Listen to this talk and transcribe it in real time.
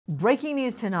Breaking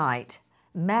news tonight,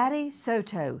 Maddie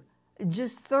Soto,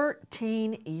 just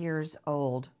 13 years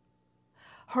old.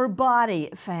 Her body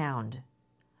found.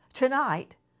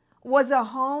 Tonight, was a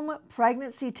home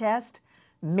pregnancy test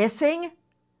missing?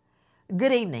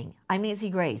 Good evening, I'm Nancy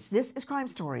Grace. This is Crime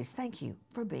Stories. Thank you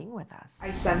for being with us.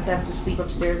 I sent them to sleep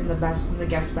upstairs in the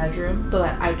guest bedroom so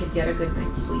that I could get a good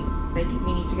night's sleep. I think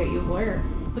we need to get you a lawyer.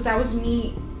 But that was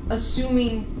me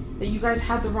assuming that you guys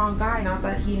had the wrong guy, not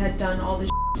that he had done all this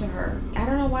to her. I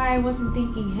don't know why I wasn't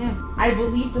thinking him. I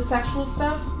believed the sexual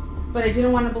stuff, but I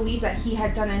didn't want to believe that he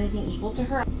had done anything evil to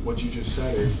her. What you just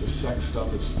said is the sex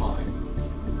stuff is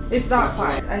fine. It's not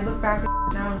fine. I look back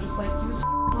at now and just like, he was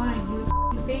lying, he was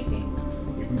faking.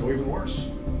 We can go even worse.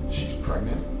 She's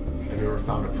pregnant. Have you ever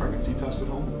found a pregnancy test at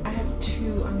home? I have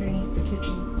two underneath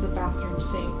the bathroom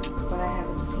sink, but I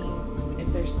haven't seen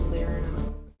if they're still there or not.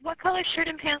 What color shirt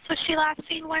and pants was she last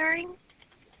seen wearing?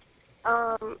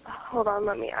 Hold on,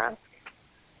 let me ask.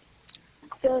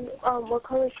 Then, what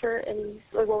color shirt and,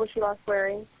 like, what was she last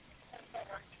wearing?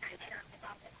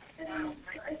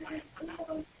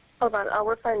 Hold on,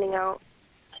 we're finding out.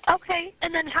 Okay,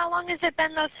 and then how long has it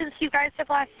been, though, since you guys have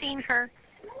last seen her?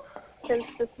 Since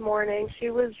this morning.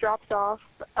 She was dropped off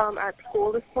at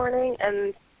school this morning,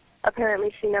 and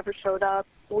apparently she never showed up.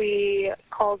 We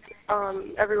called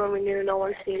everyone we knew. No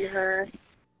one's seen her.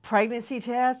 Pregnancy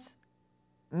tests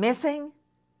missing?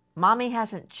 Mommy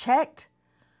hasn't checked?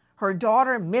 Her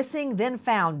daughter missing, then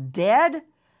found dead?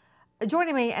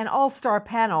 Joining me, an all-star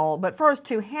panel, but first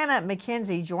to Hannah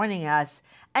McKenzie joining us,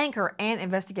 anchor and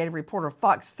investigative reporter,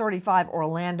 Fox 35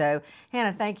 Orlando.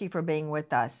 Hannah, thank you for being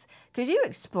with us. Could you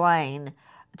explain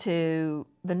to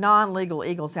the non-legal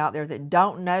eagles out there that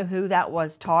don't know who that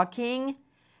was talking,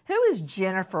 who is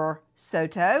Jennifer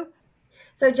Soto?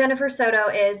 So Jennifer Soto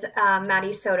is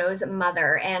Maddie Soto's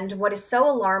mother, and what is so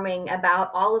alarming about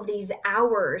all of these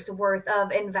hours worth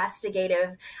of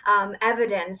investigative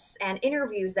evidence and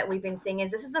interviews that we've been seeing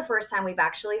is this is the first time we've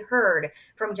actually heard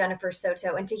from Jennifer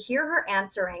Soto, and to hear her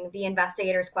answering the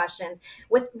investigators' questions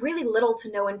with really little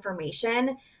to no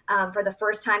information for the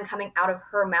first time coming out of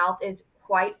her mouth is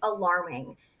quite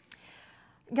alarming.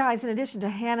 Guys, in addition to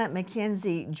Hannah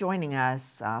McKenzie joining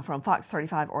us from Fox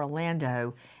 35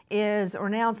 Orlando, is a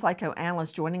renowned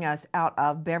psychoanalyst joining us out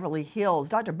of Beverly Hills,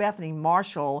 Dr. Bethany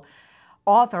Marshall,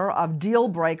 author of Deal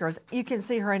Breakers. You can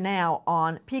see her now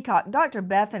on Peacock. Dr.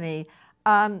 Bethany,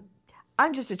 I'm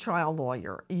just a trial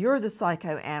lawyer. You're the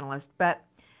psychoanalyst, but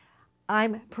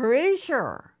I'm pretty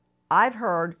sure I've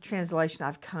heard translation.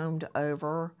 I've combed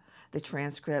over the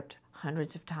transcript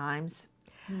hundreds of times.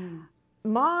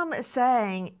 Mom is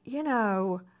saying, you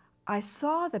know, I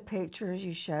saw the pictures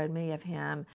you showed me of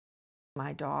him,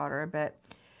 my daughter, but,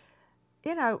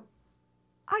 you know,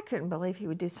 I couldn't believe he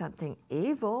would do something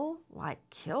evil, like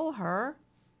kill her.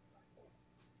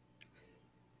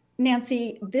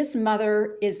 Nancy, this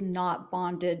mother is not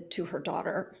bonded to her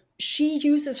daughter. She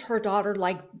uses her daughter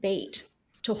like bait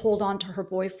to hold on to her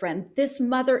boyfriend. This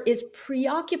mother is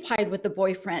preoccupied with the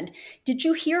boyfriend. Did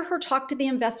you hear her talk to the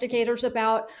investigators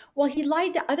about, well, he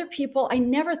lied to other people. I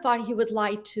never thought he would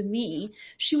lie to me.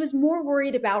 She was more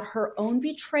worried about her own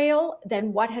betrayal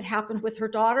than what had happened with her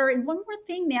daughter. And one more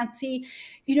thing, Nancy,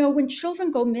 you know, when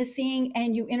children go missing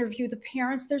and you interview the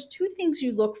parents, there's two things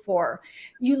you look for.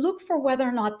 You look for whether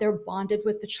or not they're bonded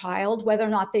with the child, whether or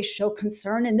not they show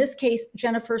concern. In this case,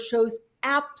 Jennifer shows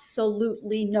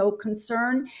absolutely no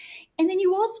concern. And then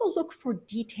you also look for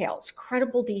details,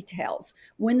 credible details,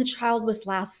 when the child was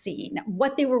last seen,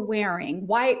 what they were wearing,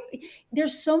 why.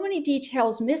 There's so many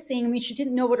details missing. I mean, she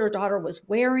didn't know what her daughter was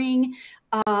wearing.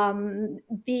 Her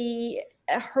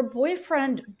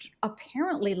boyfriend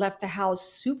apparently left the house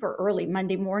super early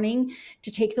Monday morning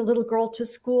to take the little girl to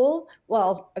school.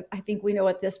 Well, I think we know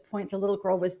at this point the little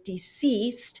girl was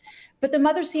deceased, but the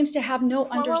mother seems to have no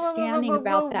understanding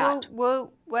about that.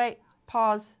 Wait,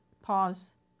 pause.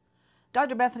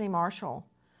 Dr. Bethany Marshall,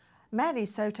 Maddie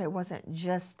Soto wasn't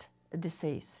just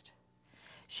deceased.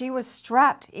 She was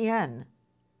strapped in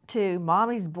to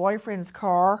mommy's boyfriend's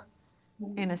car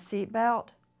in a seatbelt,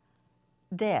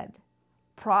 dead,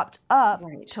 propped up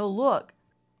to look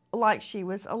like she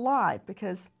was alive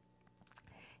because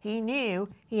he knew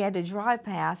he had to drive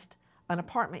past an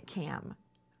apartment cam,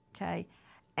 okay?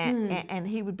 And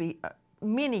he would be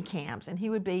mini cams, and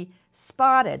he would be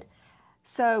spotted.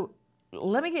 So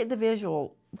let me get the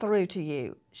visual through to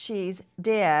you. She's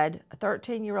dead, a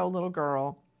 13-year-old little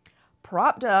girl,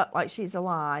 propped up like she's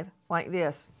alive, like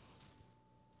this.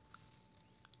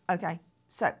 Okay,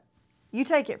 so you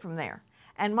take it from there.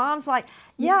 And mom's like,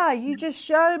 yeah, you just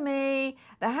showed me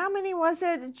how many was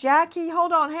it, Jackie?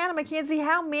 Hold on, Hannah McKenzie,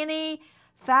 how many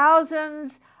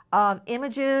thousands of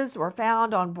images were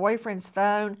found on boyfriend's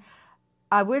phone.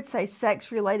 I would say sex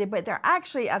related, but they're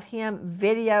actually of him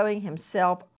videoing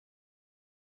himself.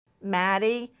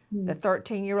 Maddie, the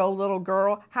 13-year-old little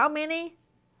girl. How many?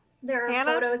 There are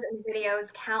Hannah? photos and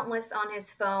videos, countless on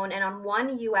his phone, and on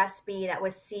one USB that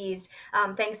was seized,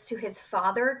 thanks to his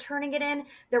father turning it in,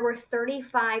 there were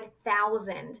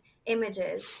 35,000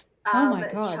 images Oh of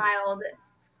my God. child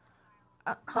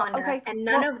conduct, Okay. and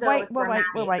none of those were Maddie,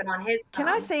 but on his phone. Can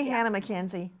I see Yeah. Hannah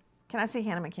McKenzie? Can I see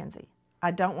Hannah McKenzie?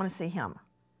 I don't want to see him.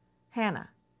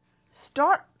 Hannah,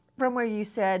 start from where you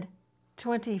said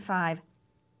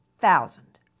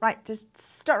 25,000. Right, just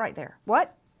start right there.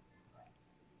 What?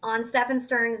 On Stephan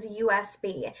Stern's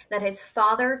USB that his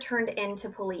father turned into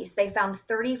police, they found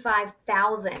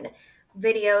 35,000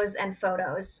 videos and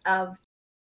photos of.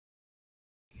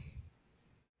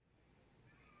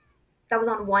 That was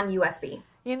on one USB.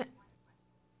 You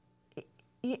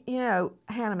know,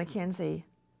 Hannah McKenzie,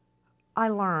 I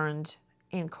learned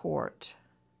in court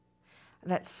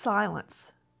that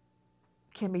silence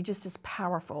can be just as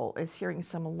powerful as hearing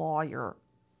some lawyer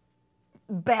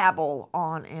babble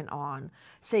on and on.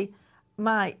 See,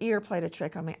 my ear played a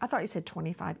trick on me. I thought you said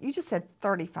 25. You just said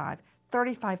 35.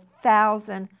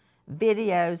 35,000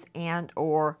 videos and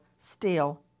or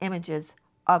still images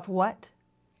of what?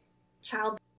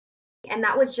 Child. And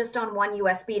that was just on one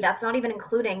USB. That's not even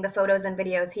including the photos and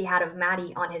videos he had of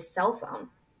Maddie on his cell phone.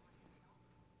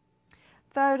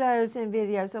 Photos and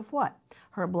videos of what?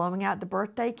 Her blowing out the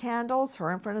birthday candles,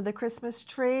 her in front of the Christmas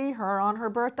tree, her on her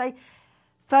birthday.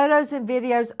 Photos and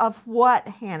videos of what,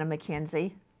 Hannah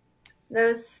McKenzie?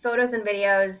 Those photos and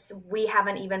videos, we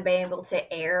haven't even been able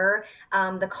to air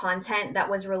the content that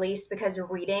was released, because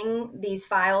reading these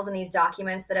files and these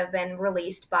documents that have been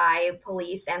released by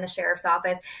police and the sheriff's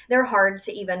office, they're hard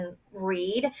to even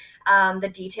read. The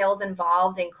details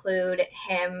involved include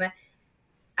him,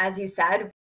 as you said,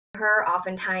 her.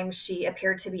 Oftentimes she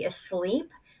appeared to be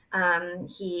asleep.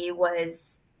 He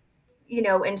was,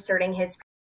 inserting his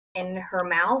in her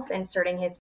mouth, inserting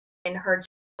his in her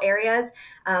areas,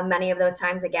 many of those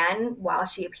times, again, while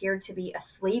she appeared to be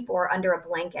asleep or under a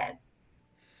blanket.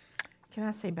 Can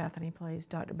I see Bethany, please?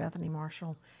 Dr. Bethany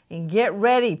Marshall. And get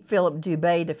ready, Philip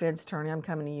Dubé, defense attorney. I'm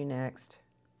coming to you next.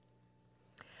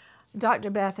 Dr.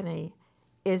 Bethany,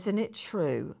 isn't it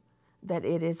true that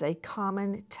it is a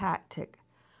common tactic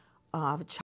of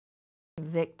child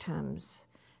victims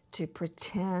to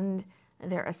pretend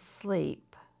they're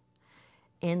asleep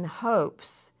in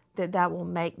hopes that that will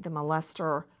make the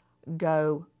molester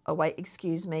go away?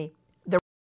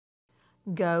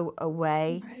 Go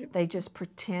away. Right. They just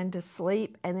pretend to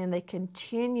sleep, and then they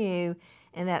continue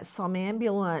in that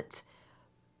somnambulant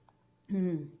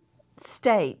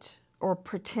state or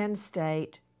pretend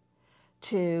state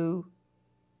to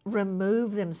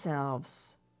remove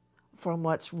themselves from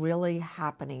what's really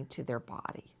happening to their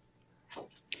body.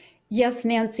 Yes,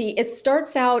 Nancy, it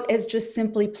starts out as just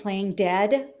simply playing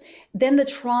dead. Then the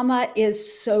trauma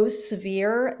is so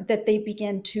severe that they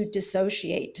begin to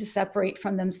dissociate, to separate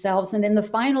from themselves. And in the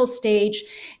final stage,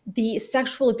 the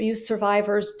sexual abuse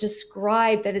survivors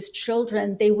describe that as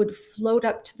children, they would float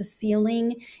up to the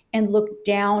ceiling and look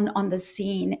down on the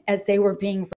scene as they were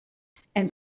being raped.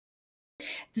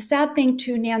 The sad thing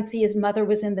too, Nancy, is mother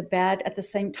was in the bed at the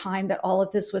same time that all of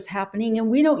this was happening,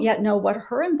 and we don't yet know what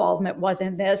her involvement was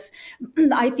in this.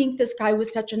 I think this guy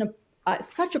was such a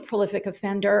prolific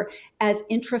offender, as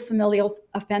intrafamilial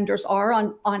offenders are.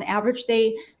 On average,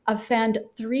 they offend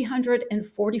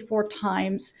 344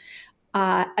 times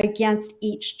against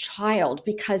each child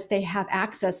because they have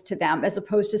access to them, as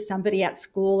opposed to somebody at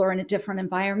school or in a different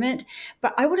environment.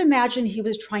 But I would imagine he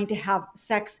was trying to have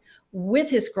sex with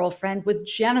his girlfriend, with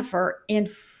Jennifer, in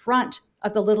front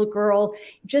of the little girl,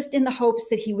 just in the hopes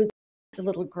that he would see the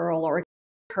little girl or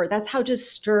her. That's how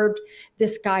disturbed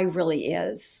this guy really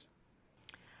is.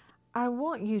 I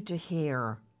want you to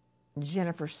hear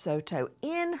Jennifer Soto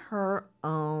in her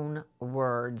own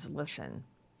words. Listen.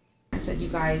 I said, you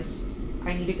guys,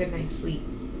 I need a good night's sleep.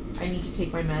 I need to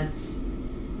take my meds.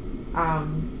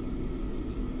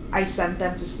 I sent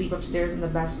them to sleep upstairs in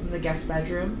the guest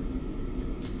bedroom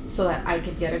so that I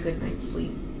could get a good night's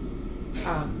sleep.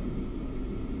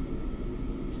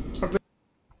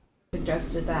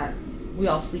 Suggested that we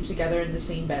all sleep together in the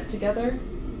same bed together,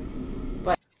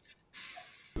 but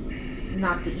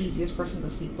not the easiest person to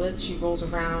sleep with. She rolls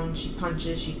around, she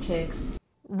punches, she kicks.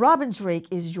 Robin Dreek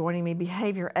is joining me,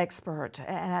 behavior expert,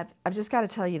 and I've just got to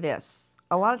tell you this.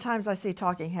 A lot of times I see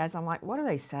talking heads, I'm like, what are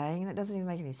they saying? That doesn't even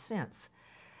make any sense.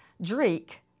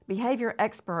 Dreek, behavior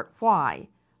expert, why?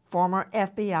 Former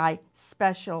FBI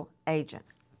special agent.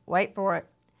 Wait for it.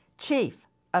 Chief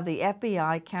of the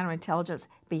FBI Counterintelligence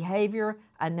Behavior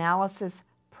Analysis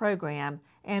Program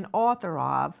and author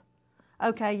of,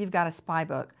 okay, you've got a spy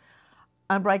book,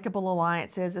 Unbreakable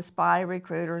Alliances, A Spy,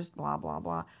 Recruiters, blah, blah,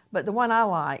 blah. But the one I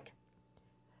like,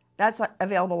 that's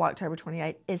available October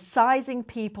 28, is Sizing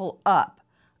People Up,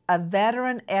 a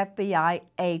veteran FBI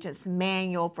agent's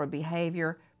manual for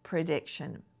behavior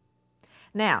prediction.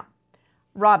 Now,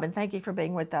 Robin, thank you for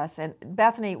being with us. And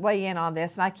Bethany, weigh in on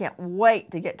this, and I can't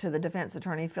wait to get to the defense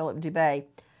attorney, Philip Dubé.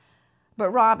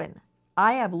 But Robin,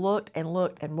 I have looked and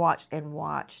looked and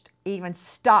watched, even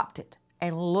stopped it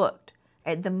and looked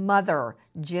at the mother,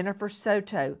 Jennifer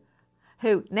Soto,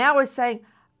 who now is saying,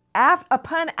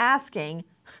 upon asking,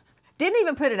 didn't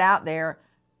even put it out there,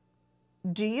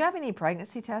 do you have any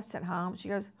pregnancy tests at home? She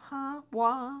goes, huh,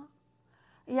 what?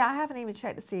 Yeah, I haven't even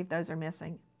checked to see if those are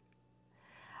missing.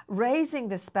 Raising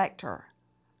the specter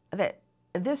that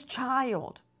this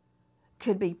child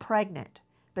could be pregnant,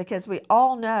 because we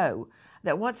all know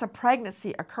that once a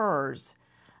pregnancy occurs,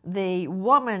 the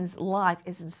woman's life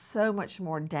is in so much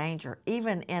more danger,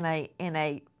 even in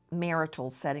a marital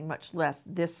setting, much less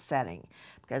this setting.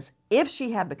 Because if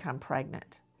she had become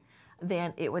pregnant,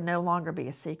 then it would no longer be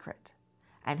a secret,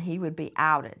 and he would be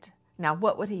outed. Now,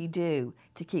 what would he do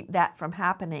to keep that from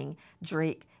happening,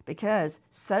 Dreek? Because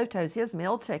Soto's his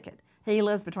meal ticket. He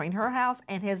lives between her house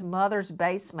and his mother's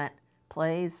basement,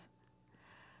 please.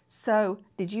 So,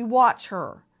 did you watch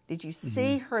her? Did you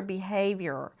see her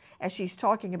behavior as she's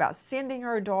talking about sending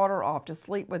her daughter off to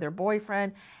sleep with her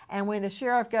boyfriend? And when the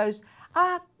sheriff goes,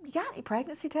 you got any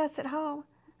pregnancy tests at home?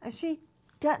 And she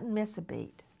doesn't miss a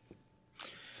beat.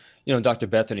 You know, Dr.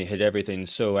 Bethany hit everything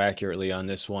so accurately on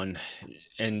this one.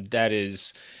 And that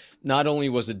is, not only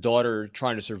was the daughter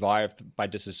trying to survive by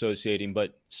disassociating,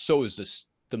 but so is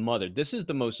the mother. This is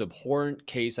the most abhorrent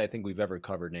case I think we've ever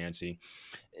covered, Nancy.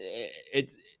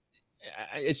 It's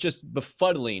just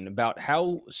befuddling about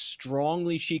how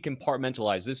strongly she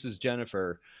compartmentalized. This is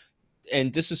Jennifer,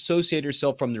 and disassociate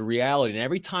herself from the reality. And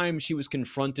every time she was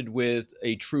confronted with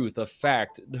a truth, a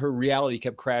fact, her reality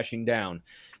kept crashing down.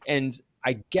 And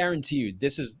I guarantee you,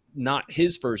 this is not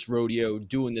his first rodeo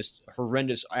doing this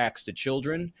horrendous acts to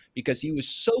children, because he was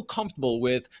so comfortable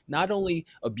with not only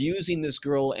abusing this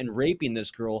girl and raping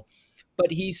this girl,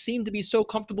 but he seemed to be so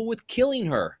comfortable with killing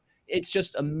her. It's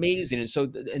just amazing.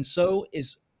 And so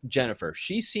is Jennifer.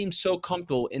 She seems so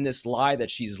comfortable in this lie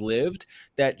that she's lived,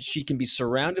 that she can be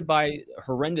surrounded by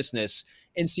horrendousness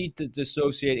and seek to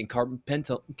dissociate and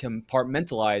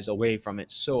compartmentalize away from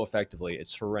it so effectively.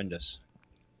 It's horrendous.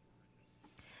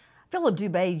 Philip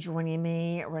Dubé joining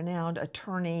me, renowned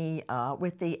attorney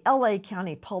with the LA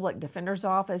County Public Defender's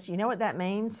Office. You know what that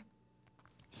means?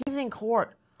 He's in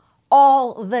court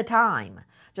all the time,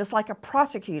 just like a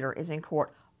prosecutor is in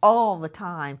court all the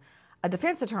time. A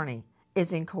defense attorney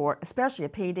is in court, especially a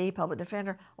PD, public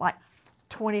defender, like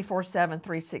 24/7,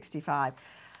 365.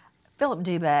 Philip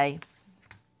Dubé,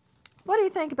 what do you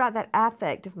think about that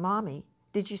affect of mommy?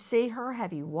 Did you see her?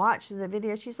 Have you watched the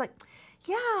video? She's like,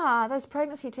 yeah, those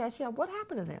pregnancy tests, yeah, what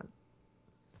happened to them?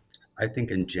 I think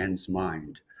in Jen's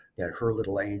mind that her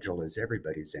little angel is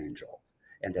everybody's angel,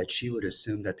 and that she would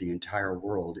assume that the entire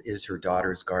world is her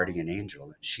daughter's guardian angel.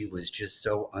 And she was just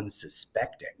so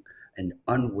unsuspecting and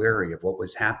unwary of what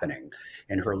was happening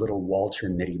in her little Walter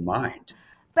Mitty mind.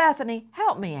 Bethany,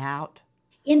 help me out.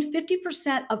 In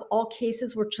 50% of all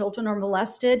cases where children are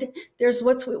molested, there's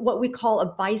what we call a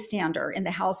bystander in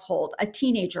the household, a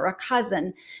teenager, a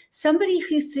cousin, somebody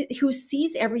who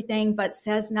sees everything but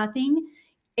says nothing.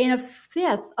 In a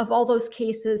fifth of all those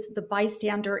cases, the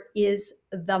bystander is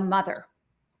the mother.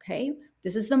 Okay,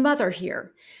 this is the mother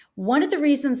here. One of the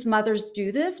reasons mothers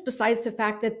do this, besides the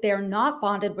fact that they're not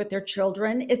bonded with their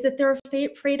children, is that they're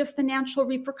afraid of financial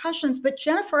repercussions. But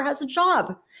Jennifer has a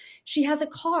job. She has a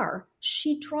car.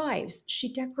 She drives.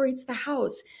 She decorates the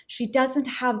house. She doesn't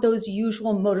have those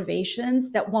usual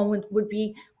motivations that one would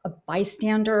be a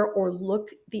bystander or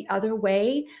look the other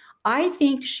way. I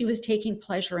think she was taking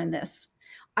pleasure in this.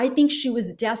 I think she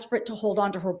was desperate to hold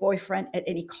on to her boyfriend at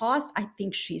any cost. I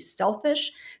think she's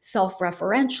selfish,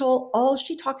 self-referential. All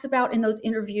she talks about in those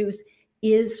interviews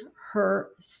is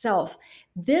herself.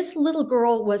 This little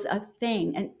girl was a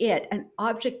thing, an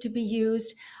object to be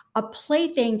used, a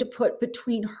plaything to put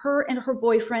between her and her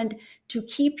boyfriend to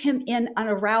keep him in an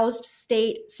aroused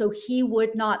state so he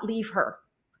would not leave her.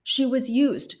 She was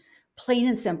used, plain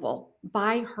and simple,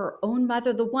 by her own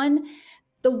mother, the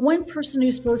one person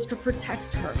who's supposed to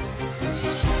protect her.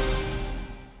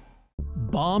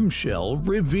 Bombshell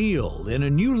revealed in a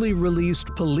newly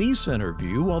released police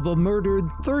interview of a murdered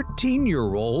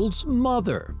 13-year-old's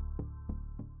mother.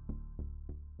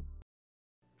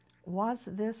 was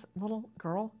this little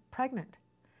girl pregnant?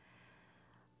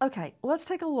 Okay, let's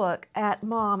take a look at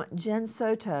Mom Jen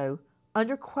Soto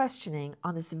under questioning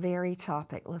on this very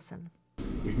topic. Listen.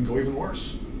 We can go even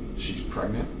worse. She's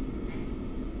pregnant.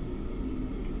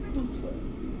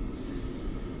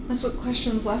 That's what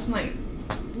questions last night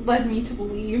led me to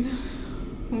believe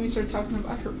when we started talking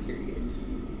about her period.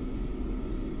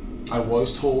 I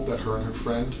was told that her and her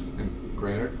friend, and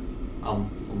granted, I'm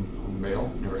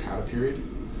male, never had a period,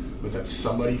 but that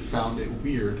somebody found it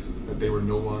weird that they were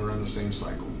no longer on the same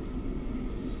cycle.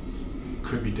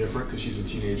 Could be different because she's a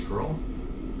teenage girl.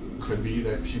 Could be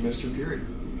that she missed her period.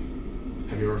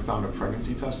 Have you ever found a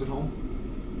pregnancy test at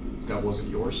home that wasn't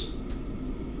yours?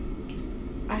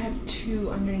 I have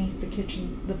two underneath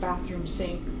the bathroom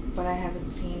sink, but I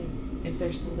haven't seen if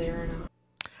they're still there or not.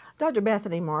 Dr.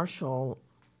 Bethany Marshall,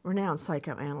 renowned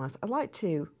psychoanalyst, I'd like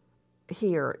to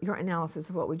hear your analysis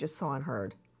of what we just saw and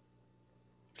heard.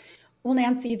 Well,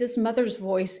 Nancy, this mother's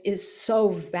voice is so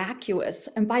vacuous.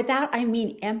 And by that, I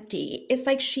mean empty. It's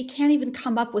like she can't even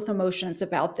come up with emotions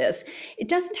about this. It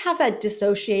doesn't have that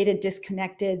dissociated,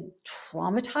 disconnected,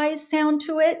 traumatized sound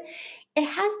to it. It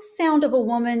has the sound of a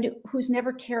woman who's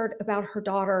never cared about her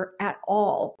daughter at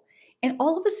all. And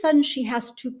all of a sudden, she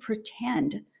has to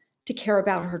pretend to care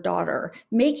about her daughter,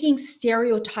 making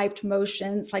stereotyped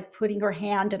motions like putting her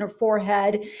hand in her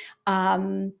forehead,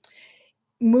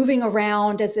 moving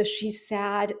around as if she's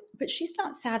sad, but she's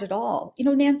not sad at all. You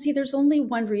know, Nancy, there's only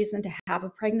one reason to have a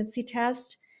pregnancy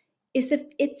test, is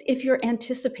if you're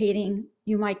anticipating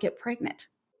you might get pregnant.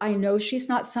 I know she's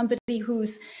not somebody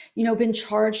who's, been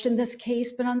charged in this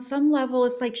case, but on some level,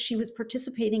 it's like she was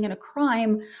participating in a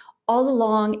crime all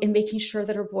along and making sure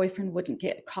that her boyfriend wouldn't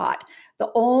get caught.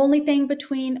 The only thing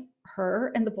between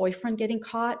her and the boyfriend getting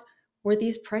caught were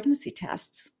these pregnancy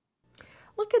tests.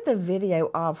 Look at the video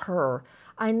of her.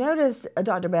 I noticed,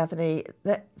 Dr. Bethany,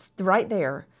 that right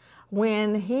there,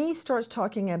 when he starts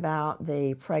talking about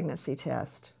the pregnancy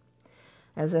test,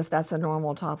 as if that's a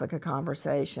normal topic of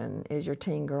conversation, is your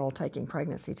teen girl taking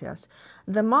pregnancy test.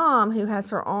 The mom, who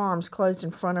has her arms closed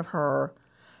in front of her,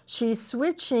 she's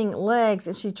switching legs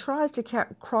and she tries to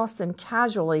cross them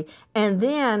casually and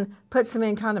then puts them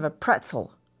in kind of a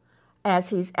pretzel as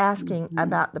he's asking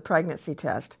about the pregnancy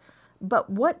test. But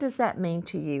what does that mean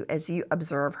to you as you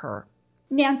observe her?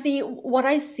 Nancy, what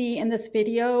I see in this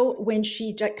video when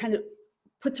she kind of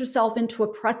puts herself into a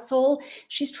pretzel,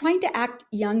 she's trying to act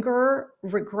younger,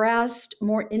 regressed,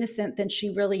 more innocent than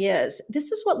she really is.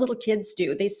 This is what little kids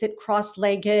do. They sit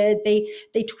cross-legged,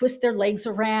 they twist their legs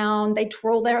around, they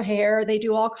twirl their hair, they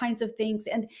do all kinds of things.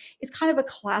 And it's kind of a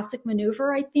classic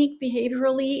maneuver, I think,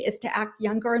 behaviorally, is to act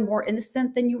younger and more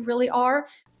innocent than you really are.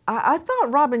 I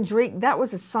thought, Robin Dreek, that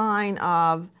was a sign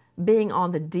of being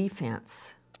on the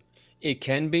defense. It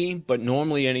can be, but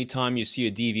normally anytime you see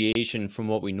a deviation from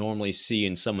what we normally see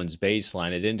in someone's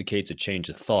baseline, it indicates a change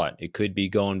of thought. It could be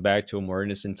going back to a more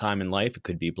innocent time in life. It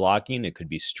could be blocking. It could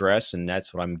be stress. And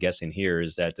that's what I'm guessing here,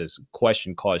 is that this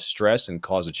question caused stress and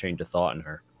caused a change of thought in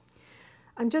her.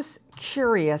 I'm just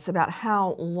curious about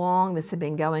how long this had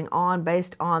been going on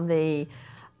based on the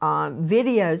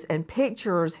videos and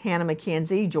pictures. Hannah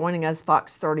McKenzie joining us,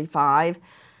 Fox 35.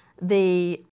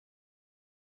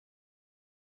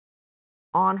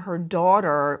 On her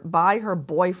daughter by her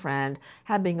boyfriend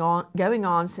had been going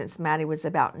on since Maddie was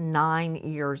about 9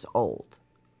 years old.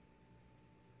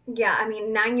 Yeah, I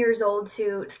mean, 9 years old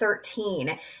to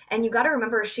 13. And you got to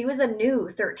remember, she was a new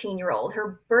 13-year-old.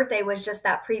 Her birthday was just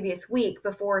that previous week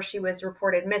before she was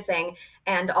reported missing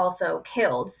and also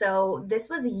killed. So this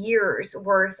was years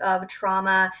worth of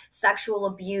trauma, sexual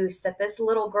abuse that this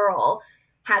little girl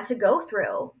had to go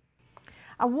through.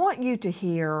 I want you to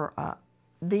hear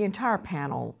the entire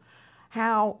panel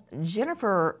how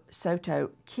Jennifer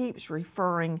Soto keeps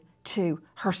referring to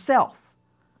herself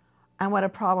and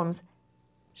what problems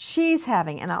she's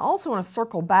having. And I also want to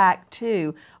circle back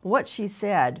to what she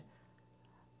said.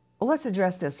 Well, let's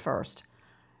address this first.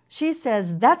 She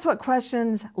says, that's what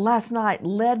questions last night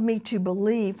led me to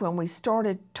believe when we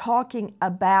started talking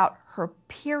about her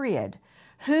period.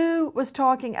 Who was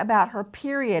talking about her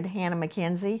period, Hannah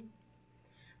McKenzie?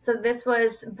 So this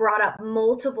was brought up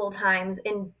multiple times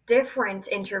in different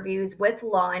interviews with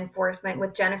law enforcement,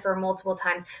 with Jennifer multiple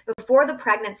times. Before the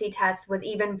pregnancy test was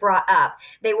even brought up,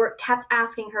 they kept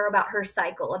asking her about her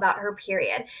cycle, about her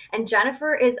period. And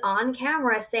Jennifer is on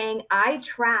camera saying, I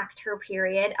tracked her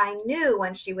period. I knew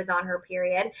when she was on her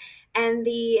period. And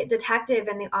the detective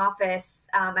in the office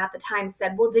at the time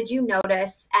said, well, did you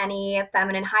notice any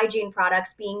feminine hygiene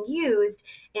products being used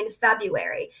in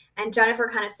February? And Jennifer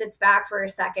kind of sits back for a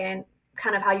second,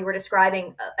 kind of how you were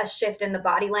describing a shift in the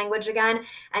body language again,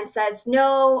 and says,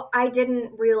 no, I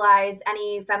didn't realize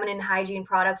any feminine hygiene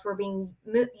products were being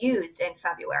used in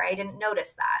February. I didn't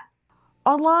notice that.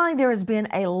 Online, there has been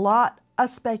a lot of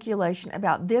speculation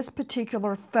about this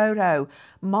particular photo.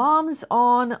 Moms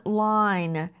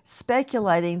online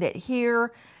speculating that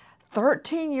here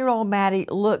 13-year-old Maddie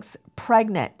looks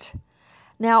pregnant.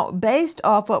 Now, based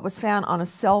off what was found on a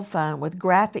cell phone with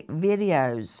graphic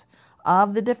videos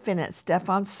of the defendant,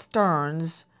 Stephan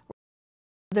Stern's,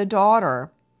 the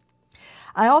daughter,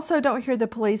 I also don't hear the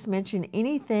police mention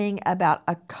anything about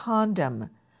a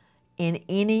condom in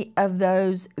any of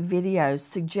those videos,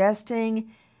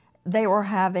 suggesting they were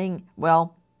having,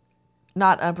 well,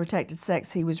 not unprotected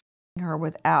sex. He was her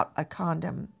without a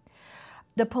condom.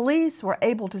 The police were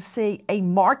able to see a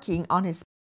marking on his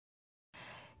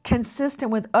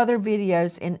consistent with other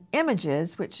videos and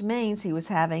images, which means he was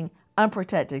having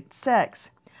unprotected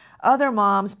sex. Other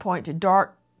moms point to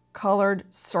dark colored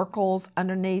circles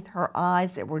underneath her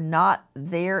eyes that were not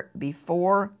there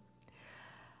before.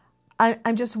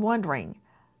 I'm just wondering,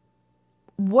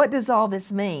 what does all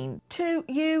this mean to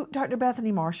you, Dr.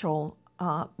 Bethany Marshall?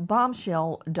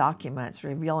 Bombshell documents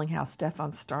revealing how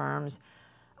Stephan Stern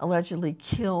allegedly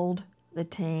killed the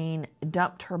teen,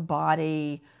 dumped her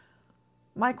body.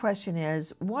 My question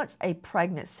is, once a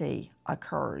pregnancy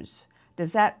occurs,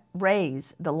 does that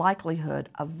raise the likelihood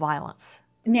of violence?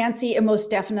 Nancy, it most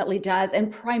definitely does.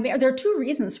 And there are two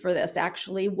reasons for this,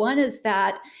 actually. One is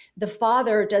that the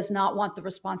father does not want the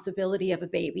responsibility of a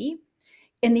baby.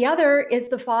 And the other is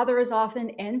the father is often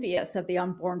envious of the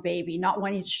unborn baby, not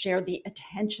wanting to share the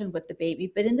attention with the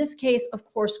baby. But in this case, of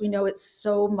course, we know it's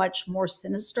so much more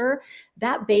sinister.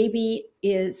 That baby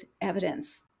is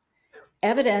evidence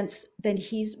that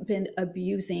he's been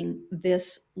abusing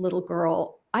this little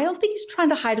girl. I don't think he's trying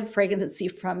to hide a pregnancy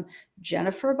from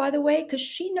Jennifer, by the way, because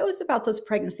she knows about those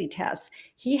pregnancy tests.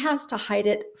 He has to hide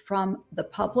it from the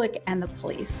public and the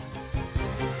police.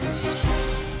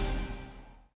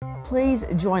 Please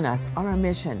join us on our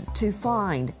mission to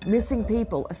find missing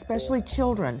people, especially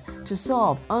children, to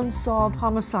solve unsolved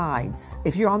homicides.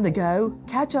 If you're on the go,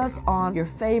 catch us on your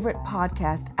favorite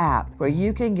podcast app where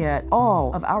you can get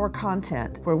all of our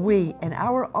content where we, in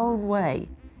our own way,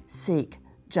 seek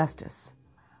justice.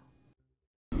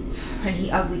 And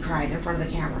he ugly cried in front of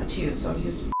the camera too, so he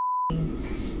was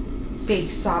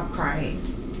fake sob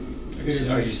crying.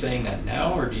 So are you saying that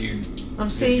now, or do you?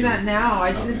 I'm saying that now.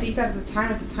 I didn't think that at the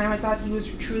time. At the time, I thought he was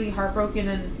truly heartbroken,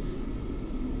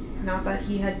 and not that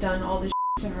he had done all this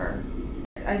to her.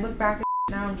 I look back at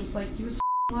now, I'm just like, he was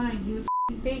lying. He was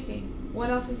faking.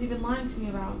 What else has he been lying to me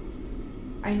about?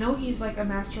 I know he's like a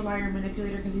master liar and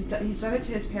manipulator because he's done it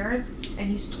to his parents, and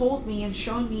he's told me and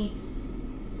shown me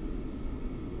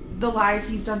the lies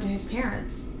he's done to his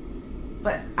parents.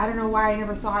 But I don't know why I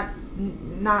never thought,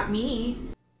 not me.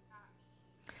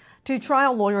 To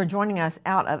trial lawyer joining us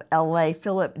out of LA,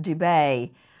 Philip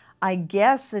Dubé, I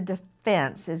guess the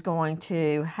defense is going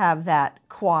to have that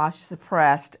quashed,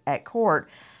 suppressed at court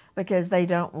because they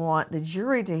don't want the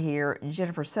jury to hear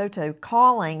Jennifer Soto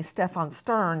calling Stephan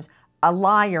Stern a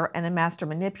liar and a master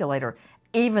manipulator,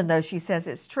 even though she says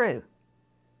it's true.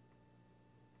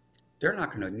 They're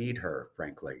not going to need her,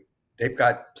 frankly. They've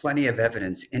got plenty of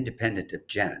evidence independent of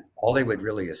Jen. All they would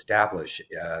really establish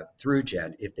through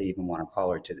Jen, if they even want to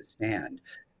call her to the stand,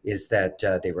 is that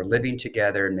they were living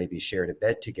together and maybe shared a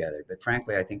bed together. But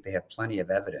frankly, I think they have plenty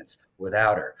of evidence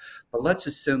without her. But let's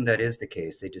assume that is the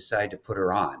case. They decide to put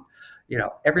her on. You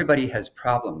know, everybody has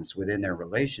problems within their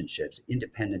relationships,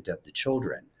 independent of the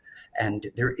children. And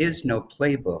there is no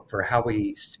playbook for how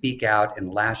we speak out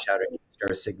and lash out at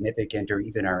our significant or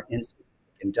even our insignificant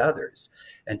others.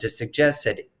 And to suggest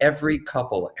that every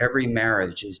couple, every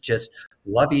marriage is just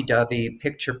lovey-dovey,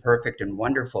 picture perfect and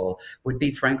wonderful would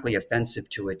be frankly offensive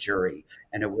to a jury.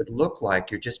 And it would look like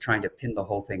you're just trying to pin the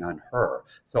whole thing on her.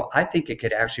 So I think it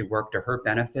could actually work to her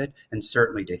benefit and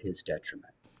certainly to his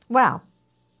detriment. Wow.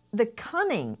 The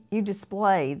cunning you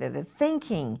display, the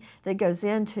thinking that goes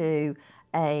into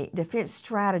a defense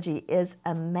strategy is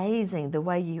amazing, the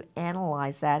way you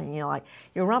analyze that. And, you know, like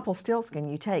your Rumpelstiltskin,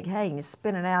 you take hay and you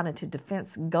spin it out into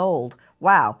defense gold.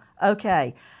 Wow.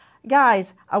 Okay.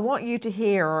 Guys, I want you to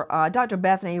hear Dr.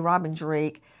 Bethany Robin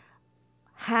Drake,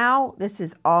 how this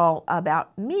is all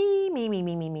about me,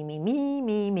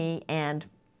 and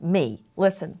me.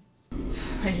 Listen.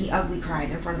 And he ugly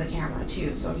cried in front of the camera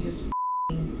too, so he was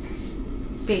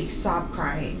fake sob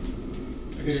crying.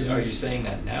 So are you saying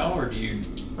that now, or do you?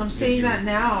 I'm saying that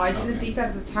now. I didn't think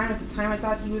that at the time. At the time, I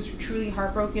thought he was truly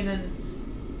heartbroken,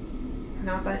 and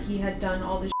not that he had done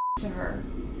all this to her.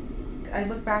 I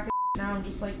look back at now, I'm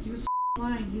just like, he was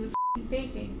lying. He was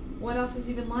faking. What else has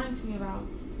he been lying to me about?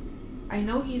 I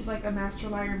know he's like a master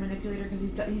liar and manipulator because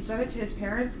he's done it to his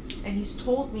parents, and he's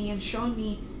told me and shown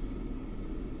me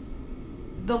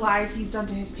the lies he's done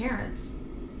to his parents.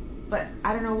 But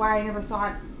I don't know why I never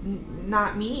thought,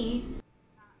 not me.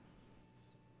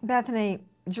 Bethany,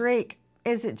 Drake,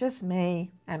 is it just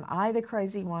me? Am I the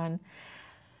crazy one?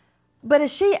 But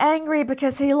is she angry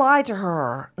because he lied to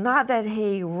her? Not that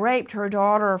he raped her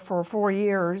daughter for 4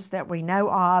 years that we know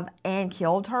of and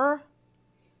killed her?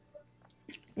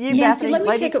 You, Nancy, Bethany, let me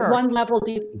ladies take it first. one level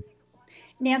deep.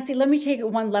 Nancy, let me take it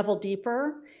one level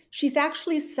deeper. She's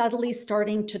actually subtly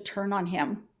starting to turn on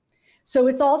him. So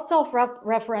it's all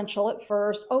self-referential at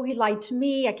first. Oh, he lied to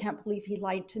me. I can't believe he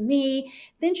lied to me.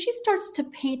 Then she starts to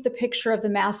paint the picture of the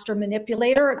master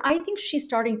manipulator. And I think she's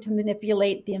starting to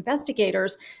manipulate the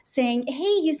investigators, saying,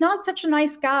 hey, he's not such a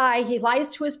nice guy. He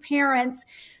lies to his parents.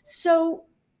 So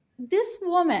this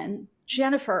woman,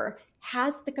 Jennifer,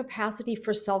 has the capacity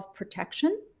for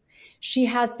self-protection. She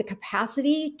has the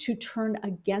capacity to turn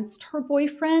against her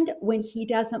boyfriend when he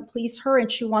doesn't please her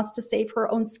and she wants to save her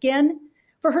own skin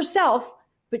for herself,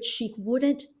 but she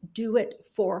wouldn't do it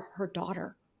for her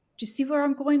daughter. Do you see where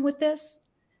I'm going with this?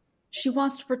 She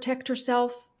wants to protect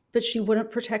herself, but she wouldn't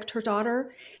protect her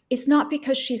daughter. It's not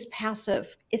because she's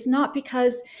passive. It's not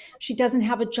because she doesn't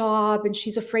have a job and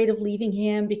she's afraid of leaving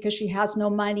him because she has no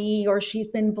money or she's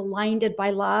been blinded by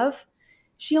love.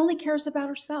 She only cares about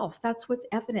herself. That's what's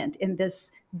evident in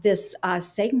this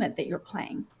segment that you're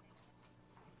playing.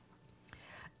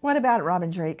 What about it,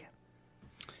 Robin Drake?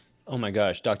 Oh my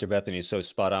gosh, Dr. Bethany is so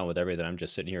spot on with everything. I'm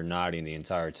just sitting here nodding the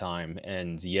entire time.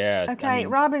 And yeah. Okay, I mean,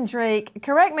 Robin Drake,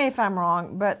 correct me if I'm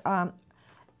wrong, but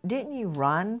didn't you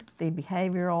run the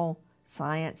behavioral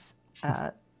science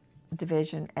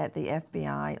division at the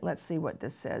FBI? Let's see what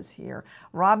this says here.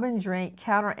 Robin Drake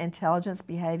Counterintelligence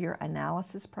Behavior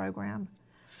Analysis Program.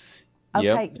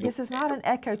 Okay, yep. This is not an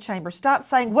echo chamber. Stop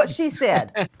saying what she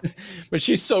said. But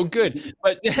she's so good.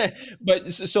 But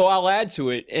so I'll add to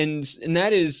it, and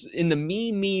that is in the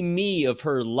me of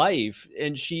her life.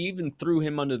 And she even threw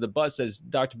him under the bus, as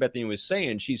Dr. Bethany was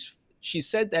saying. She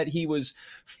said that he was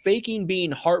faking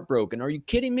being heartbroken. Are you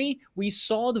kidding me? We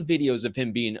saw the videos of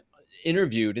him being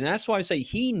interviewed, and that's why I say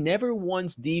he never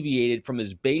once deviated from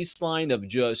his baseline of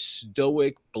just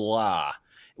stoic blah,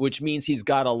 which means he's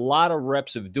got a lot of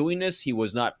reps of doing this. He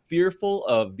was not fearful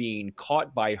of being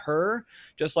caught by her.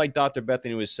 Just like Dr.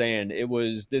 Bethany was saying, it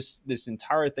was this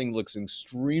entire thing looks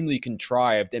extremely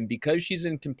contrived. And because she's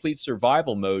in complete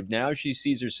survival mode, now she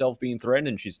sees herself being threatened,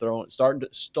 and she's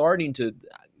starting to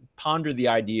ponder the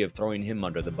idea of throwing him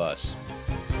under the bus.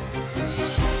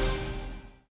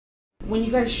 When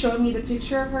you guys showed me the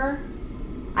picture of her,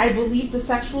 I believed the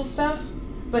sexual stuff,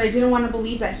 but I didn't want to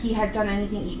believe that he had done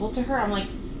anything evil to her. I'm like,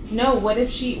 no, what if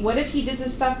he did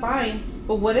this stuff fine,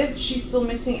 but what if she's still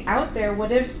missing out there?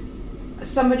 What if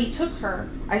somebody took her?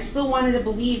 I still wanted to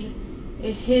believe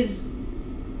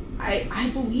I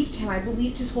believed him. I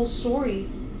believed his whole story.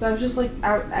 So I was just like,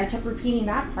 I kept repeating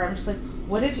that part. I'm just like,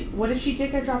 what if she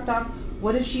did get dropped off?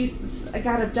 What if she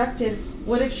got abducted?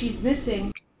 What if she's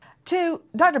missing? To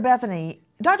Dr. Bethany,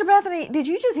 did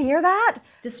you just hear that?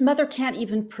 This mother can't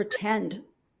even pretend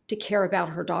to care about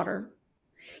her daughter.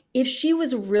 If she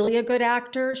was really a good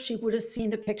actor, she would have seen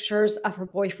the pictures of her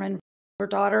boyfriend, her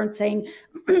daughter, and saying,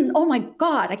 oh my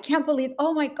God, I can't believe,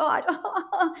 oh my God.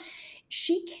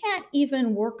 She can't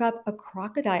even work up a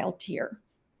crocodile tear.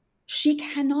 She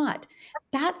cannot.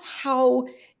 That's how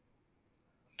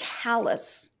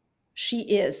callous she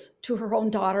is to her own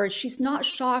daughter. She's not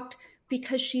shocked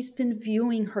because she's been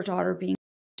viewing her daughter being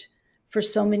raped for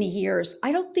so many years.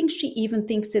 I don't think she even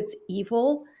thinks it's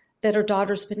evil that her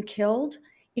daughter's been killed.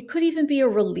 It could even be a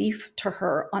relief to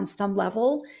her on some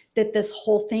level that this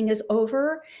whole thing is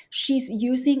over. She's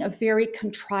using a very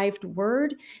contrived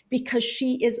word because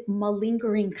she is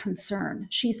malingering concern.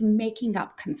 She's making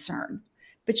up concern,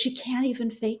 but she can't even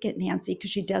fake it, Nancy, because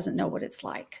she doesn't know what it's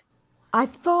like. I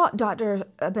thought, Dr.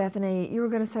 Bethany, you were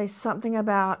going to say something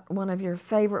about one of your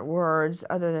favorite words,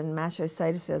 other than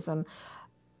macho-sadism,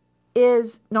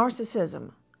 is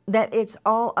narcissism, that it's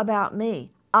all about me.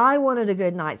 I wanted a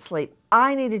good night's sleep.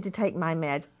 I needed to take my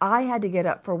meds. I had to get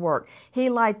up for work. He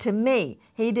lied to me.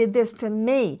 He did this to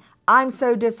me. I'm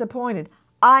so disappointed.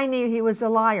 I knew he was a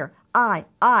liar.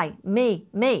 Me.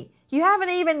 You haven't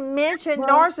even mentioned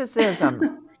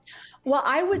narcissism. Well,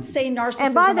 I would say narcissism.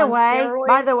 And by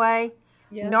the way,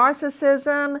 yes.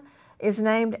 Narcissism is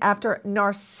named after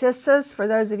Narcissus, for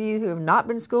those of you who have not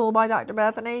been schooled by Dr.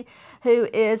 Bethany, who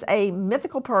is a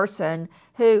mythical person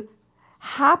who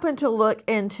happened to look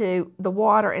into the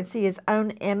water and see his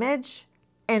own image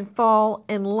and fall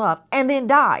in love, and then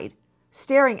died,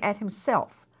 staring at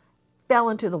himself, fell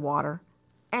into the water,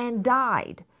 and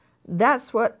died.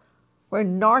 That's where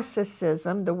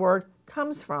narcissism, the word,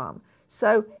 comes from.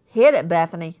 So hit it,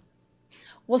 Bethany.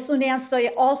 Well, so Nancy,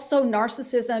 also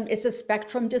narcissism is a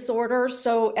spectrum disorder.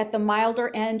 So at the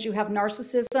milder end, you have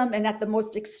narcissism, and at the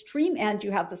most extreme end,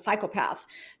 you have the psychopath.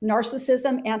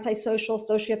 Narcissism, antisocial,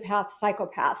 sociopath,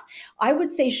 psychopath. I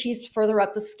would say she's further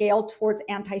up the scale towards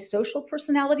antisocial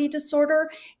personality disorder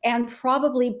and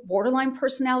probably borderline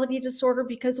personality disorder,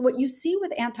 because what you see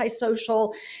with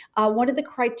antisocial, one of the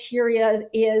criteria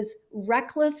is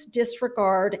reckless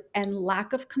disregard and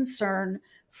lack of concern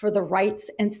for the rights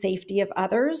and safety of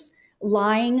others,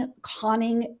 lying,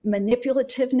 conning,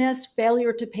 manipulativeness,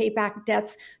 failure to pay back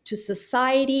debts to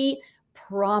society,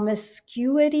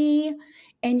 promiscuity.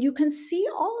 And you can see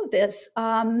all of this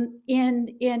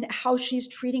in how she's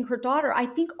treating her daughter. I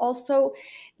think also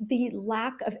the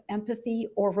lack of empathy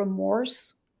or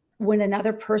remorse when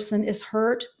another person is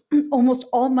hurt. Almost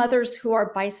all mothers who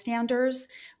are bystanders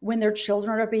when their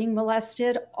children are being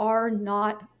molested are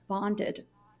not bonded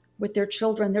with their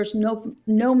children. There's no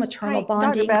maternal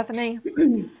bonding. Dr. Bethany,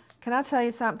 can I tell you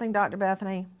something, Dr.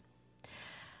 Bethany?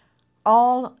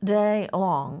 All day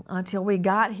long until we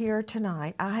got here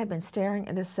tonight, I have been staring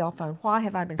at this cell phone. Why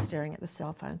have I been staring at the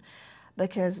cell phone?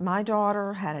 Because my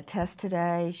daughter had a test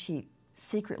today. She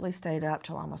secretly stayed up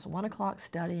till almost 1 o'clock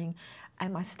studying,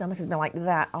 and my stomach has been like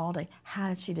that all day. How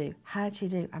did she do? How did she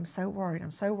do? I'm so worried. I'm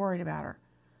so worried about her.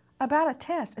 About a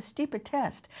test, a stupid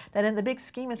test, that in the big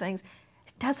scheme of things,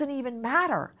 it doesn't even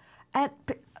matter.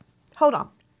 Hold on,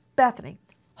 Bethany,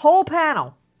 whole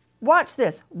panel, watch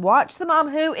this. Watch the mom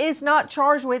who is not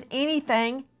charged with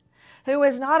anything, who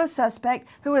is not a suspect,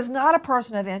 who is not a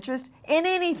person of interest in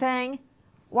anything.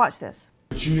 Watch this.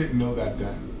 But you didn't know that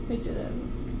then. I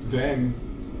didn't.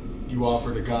 Then you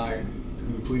offered a guy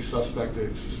who the police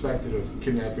suspected of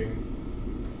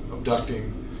kidnapping,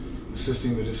 abducting,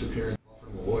 assisting the disappearance, offered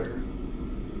him a lawyer.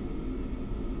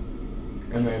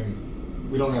 And then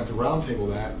we don't have to roundtable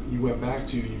that. You went back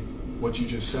to what you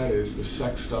just said is the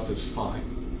sex stuff is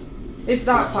fine. It's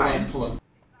not fine. Hold on.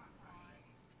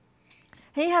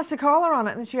 He has to call her on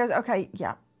it, and she goes, okay,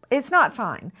 yeah, it's not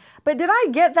fine. But did I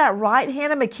get that right,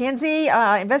 Hannah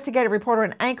McKenzie, investigative reporter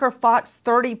in Anchor Fox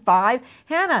 35?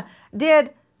 Hannah,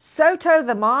 did Soto,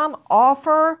 the mom,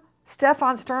 offer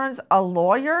Stephan Stern a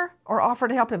lawyer or offer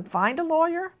to help him find a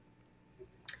lawyer?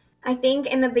 I think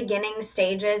in the beginning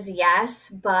stages, yes,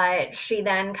 but she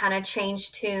then kind of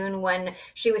changed tune when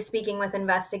she was speaking with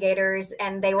investigators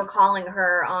and they were calling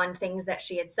her on things that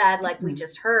she had said, like we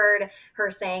just heard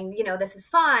her saying, you know, this is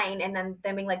fine. And then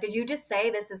them being like, did you just say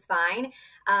this is fine?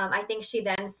 I think she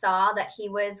then saw that he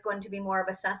was going to be more of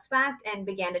a suspect and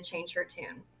began to change her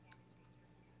tune.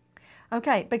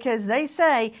 Okay, because they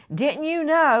say, didn't you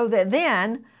know that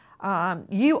then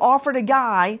you offered a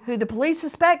guy who the police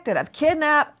suspected of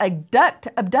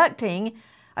abducting,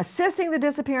 assisting the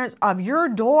disappearance of your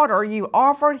daughter, you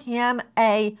offered him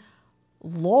a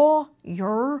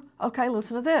lawyer. Okay,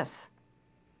 listen to this.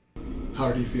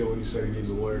 How did he feel when you said he needs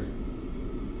a lawyer?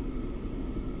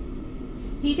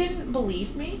 He didn't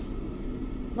believe me.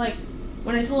 Like,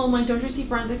 when I told him, like, don't you see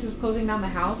forensics is closing down the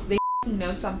house? They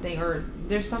know something, or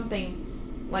there's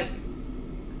something, like,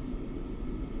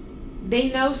 they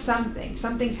know something.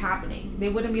 Something's happening. They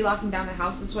wouldn't be locking down the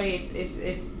house this way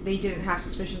if they didn't have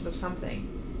suspicions of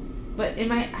something. But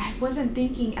I wasn't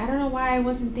thinking, I don't know why I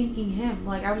wasn't thinking him.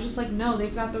 Like, I was just like, no,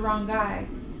 they've got the wrong guy.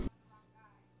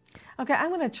 Okay, I'm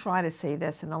going to try to see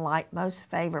this in the light most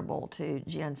favorable to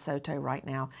Jen Soto right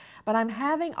now, but I'm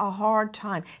having a hard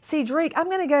time. See, Drake, I'm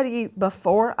going to go to you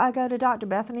before I go to Dr.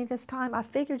 Bethany this time. I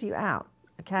figured you out,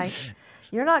 okay?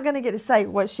 You're not going to get to say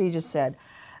what she just said.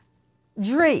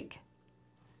 Drake,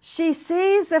 she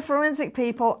sees the forensic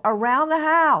people around the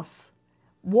house,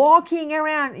 walking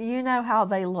around. You know how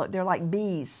they look. They're like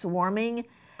bees swarming.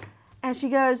 And she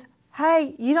goes,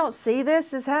 hey, you don't see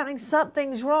this is happening?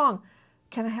 Something's wrong.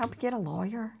 Can I help get a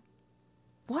lawyer?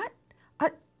 What?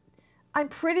 I'm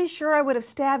pretty sure I would have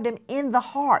stabbed him in the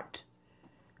heart.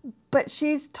 But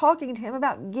she's talking to him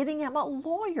about getting him a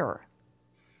lawyer.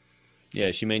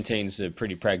 Yeah, she maintains a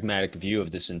pretty pragmatic view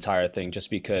of this entire thing just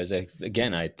because,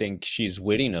 again, I think she's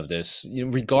witting of this. You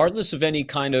know, regardless of any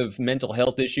kind of mental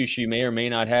health issue she may or may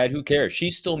not had, who cares? She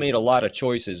still made a lot of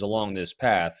choices along this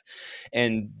path.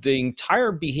 And the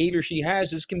entire behavior she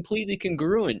has is completely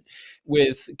congruent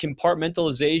with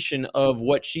compartmentalization of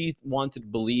what she wanted to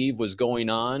believe was going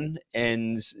on.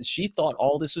 And she thought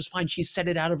all this was fine. She said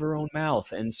it out of her own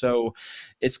mouth. And so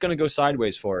it's going to go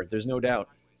sideways for her. There's no doubt.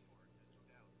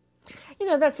 You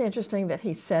know, that's interesting that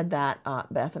he said that,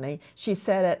 Bethany. She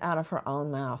said it out of her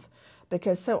own mouth.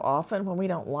 Because so often when we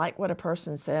don't like what a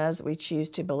person says, we choose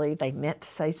to believe they meant to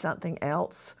say something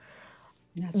else.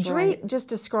 That's Dree right. just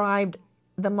described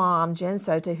the mom, Jen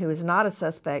Soto, who is not a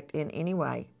suspect in any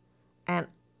way, and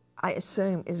I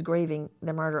assume is grieving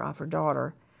the murder of her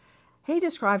daughter. He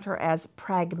described her as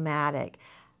pragmatic.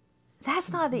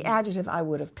 That's not the adjective I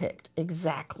would have picked,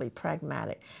 exactly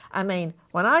pragmatic. I mean,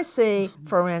 when I see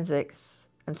forensics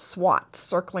and SWAT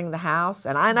circling the house,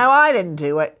 and I know I didn't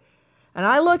do it, and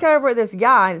I look over at this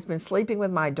guy that's been sleeping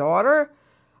with my daughter,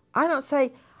 I don't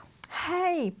say,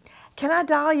 hey, can I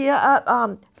dial you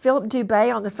up Philip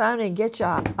Dubé on the phone and get you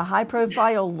a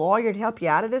high-profile lawyer to help you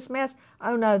out of this mess?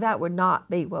 Oh, no, that would not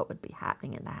be what would be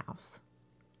happening in the house.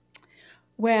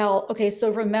 Well, okay, so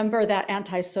remember that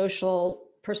antisocial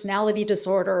personality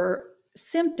disorder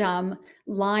symptom,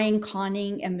 lying,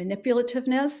 conning, and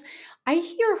manipulativeness. I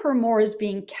hear her more as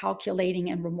being calculating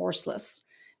and remorseless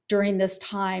during this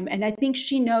time. And I think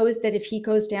she knows that if he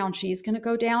goes down, she's going to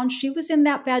go down. She was in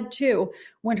that bed too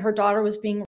when her daughter was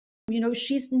being,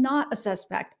 she's not a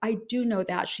suspect. I do know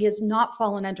that. She has not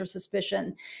fallen under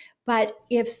suspicion. But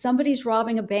if somebody's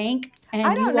robbing a bank and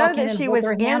I you don't know walk in that and she hold was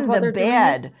their hand in while the they're doing it,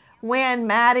 bed when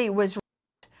Maddie was.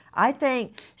 I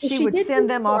think she would did send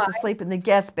them off to describe- sleep in the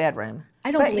guest bedroom.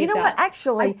 I don't But you believe know what? that.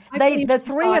 Actually, I believe the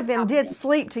she three saw of it them happening. did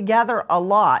sleep together a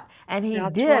lot, and he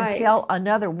That's did right. tell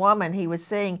another woman he was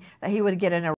seeing that he would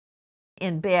get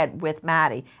in bed with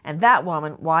Maddie, and that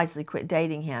woman wisely quit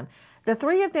dating him. The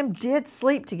three of them did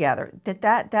sleep together.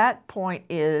 That point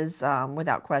is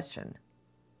without question.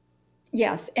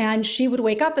 Yes, and she would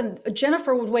wake up, and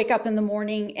Jennifer would wake up in the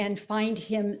morning and find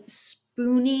him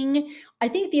spooning. I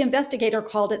think the investigator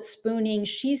called it spooning.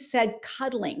 She said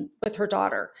cuddling with her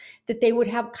daughter, that they would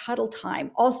have cuddle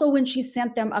time. Also, when she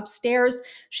sent them upstairs,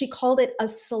 she called it a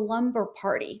slumber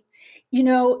party.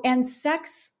 And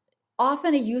sex,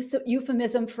 often a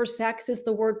euphemism for sex is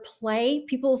the word play.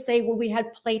 People say, well, we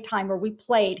had playtime or we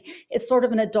played. It's sort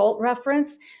of an adult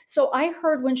reference. So I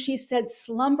heard when she said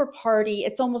slumber party,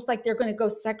 it's almost like they're going to go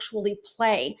sexually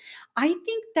play. I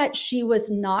think that she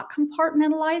was not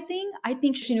compartmentalizing. I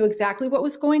think she knew exactly what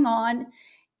was going on.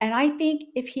 And I think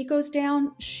if he goes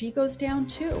down, she goes down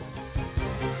too.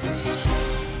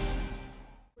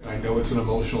 I know it's an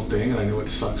emotional thing, and I know it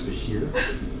sucks to hear.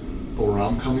 But where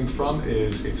I'm coming from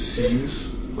is it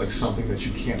seems like something that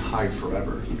you can't hide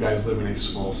forever. You guys live in a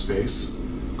small space,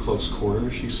 close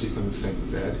quarters, you sleep in the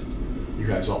same bed. You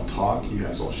guys all talk, you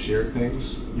guys all share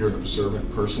things. You're an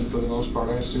observant person for the most part,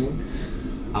 I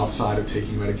assume. Outside of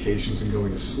taking medications and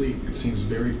going to sleep, it seems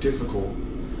very difficult.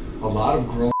 A lot of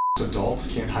grown adults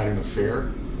can't hide an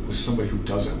affair with somebody who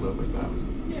doesn't live with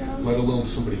them, let alone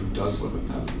somebody who does live with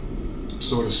them.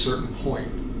 So at a certain point,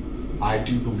 I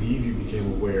do believe you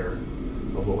became aware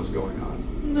of what was going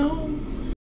on. No.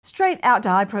 Straight out to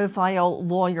high-profile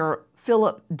lawyer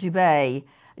Philip Dubé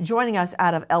joining us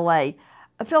out of L.A.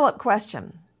 Philip,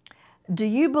 question. Do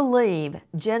you believe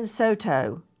Jen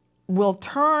Soto will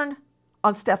turn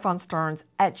on Stephan Stern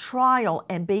at trial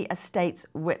and be a state's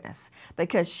witness?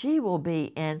 Because she will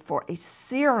be in for a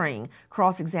searing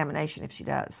cross-examination if she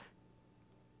does.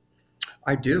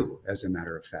 I do, as a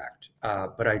matter of fact.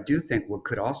 But I do think what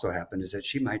could also happen is that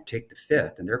she might take the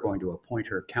fifth and they're going to appoint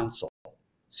her counsel.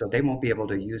 So they won't be able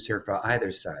to use her for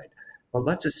either side. But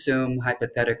let's assume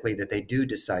hypothetically that they do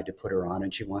decide to put her on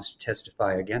and she wants to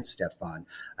testify against Stephan.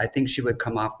 I think she would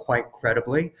come off quite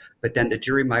credibly, but then the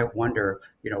jury might wonder,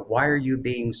 why are you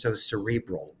being so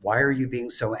cerebral? Why are you being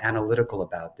so analytical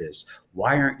about this?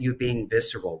 Why aren't you being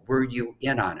visceral? Were you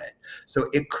in on it? So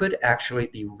it could actually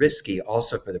be risky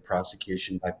also for the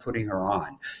prosecution by putting her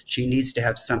on. She needs to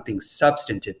have something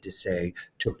substantive to say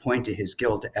to point to his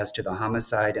guilt as to the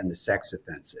homicide and the sex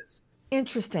offenses.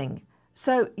 Interesting.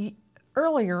 So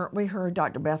earlier, we heard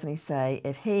Dr. Bethany say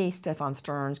if Stephan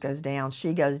Stern, goes down,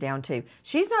 she goes down too.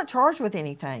 She's not charged with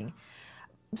anything.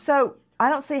 So I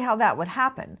don't see how that would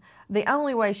happen. The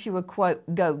only way she would,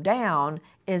 quote, go down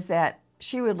is that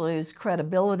she would lose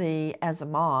credibility as a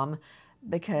mom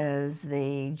because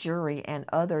the jury and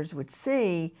others would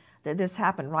see that this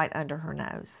happened right under her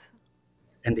nose.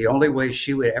 And the only way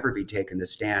she would ever be taken to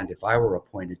stand if I were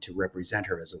appointed to represent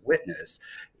her as a witness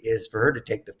is for her to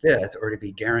take the fifth or to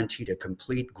be guaranteed a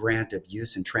complete grant of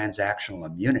use and transactional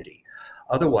immunity.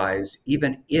 Otherwise,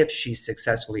 even if she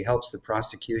successfully helps the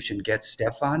prosecution get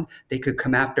Stephan, they could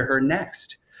come after her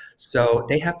next. So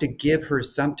they have to give her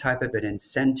some type of an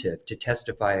incentive to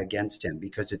testify against him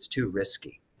because it's too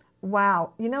risky.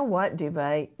 Wow. You know what,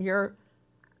 Dubé? You're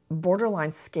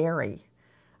borderline scary.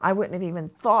 I wouldn't have even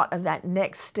thought of that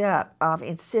next step of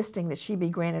insisting that she be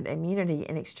granted immunity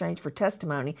in exchange for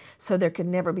testimony so there could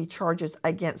never be charges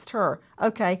against her.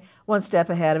 Okay, one step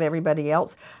ahead of everybody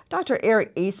else. Dr.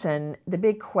 Eric Eason, the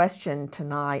big question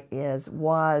tonight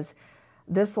was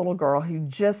this little girl who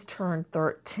just turned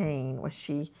 13,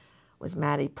 was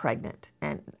Maddie pregnant?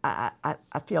 And I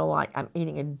feel like I'm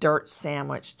eating a dirt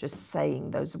sandwich just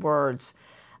saying those words.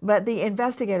 But the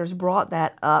investigators brought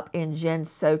that up in Jen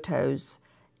Soto's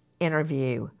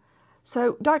interview.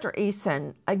 So, Dr.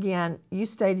 Eason, again, you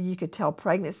stated you could tell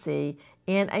pregnancy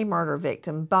in a murder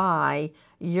victim by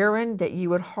urine that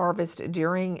you would harvest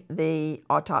during the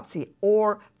autopsy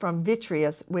or from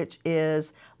vitreous, which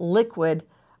is liquid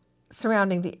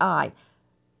surrounding the eye.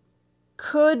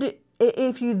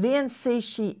 If you then see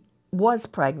she was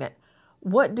pregnant,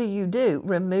 what do you do?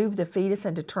 Remove the fetus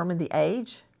and determine the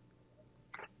age?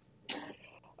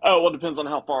 Oh, well, it depends on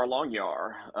how far along you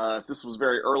are. If this was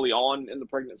very early on in the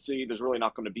pregnancy, there's really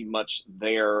not going to be much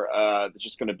there. There's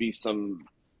just going to be some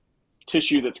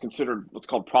tissue that's considered what's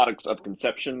called products of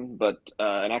conception, but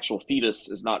an actual fetus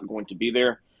is not going to be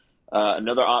there.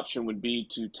 Another option would be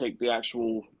to take the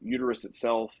actual uterus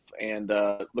itself and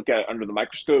look at it under the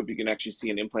microscope. You can actually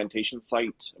see an implantation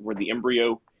site where the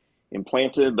embryo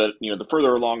implanted, but the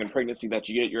further along in pregnancy that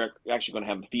you get, you're actually going to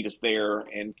have the fetus there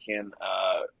and can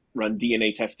run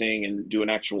DNA testing and do an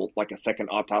actual, like a second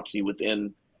autopsy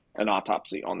within an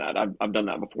autopsy on that. I've done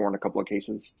that before in a couple of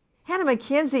cases. Hannah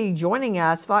McKenzie joining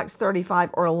us, Fox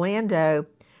 35 Orlando.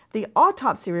 The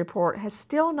autopsy report has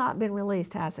still not been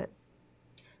released, has it?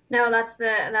 No, that's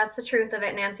the truth of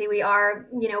it, Nancy. We are,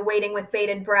 waiting with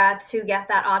bated breath to get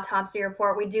that autopsy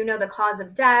report. We do know the cause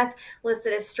of death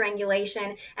listed as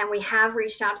strangulation, and we have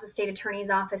reached out to the state attorney's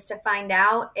office to find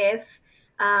out if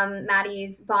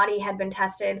Maddie's body had been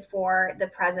tested for the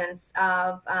presence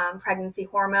of pregnancy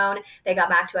hormone. They got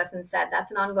back to us and said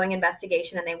that's an ongoing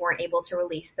investigation, and they weren't able to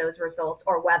release those results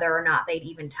or whether or not they'd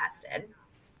even tested.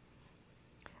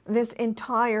 This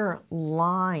entire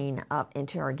line of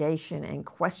interrogation and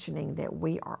questioning that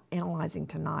we are analyzing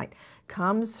tonight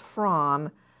comes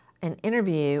from an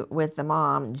interview with the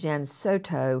mom, Jen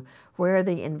Soto, where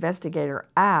the investigator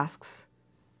asks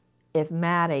if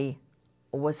Maddie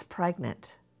was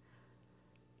pregnant.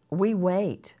 We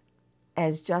wait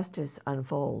as justice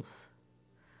unfolds.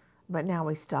 But now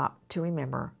we stop to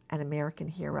remember an American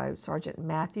hero, Sergeant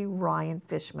Matthew Ryan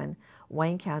Fishman,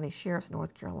 Wayne County Sheriff's,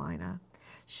 North Carolina,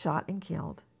 shot and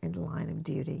killed in the line of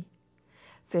duty.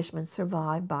 Fishman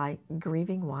survived by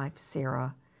grieving wife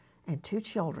Sarah and 2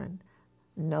 children,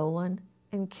 Nolan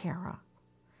and Kara,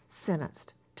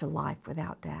 sentenced to life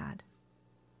without dad.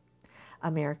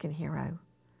 American hero,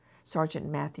 Sergeant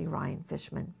Matthew Ryan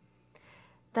Fishman.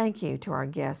 Thank you to our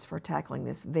guests for tackling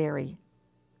this very,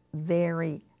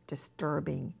 very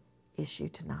disturbing issue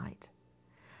tonight,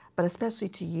 but especially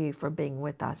to you for being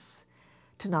with us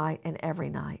tonight and every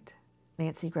night.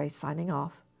 Nancy Grace signing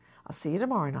off. I'll see you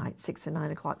tomorrow night, 6 and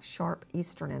 9 o'clock sharp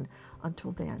Eastern, and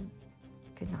until then,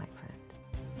 good night, friend.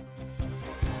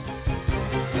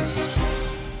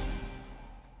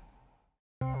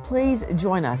 Please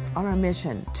join us on our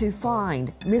mission to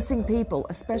find missing people,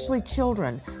 especially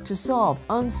children, to solve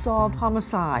unsolved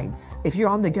homicides. If you're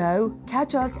on the go,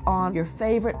 catch us on your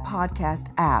favorite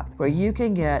podcast app where you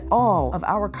can get all of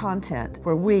our content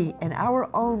where we, in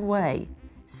our own way,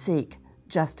 seek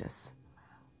justice.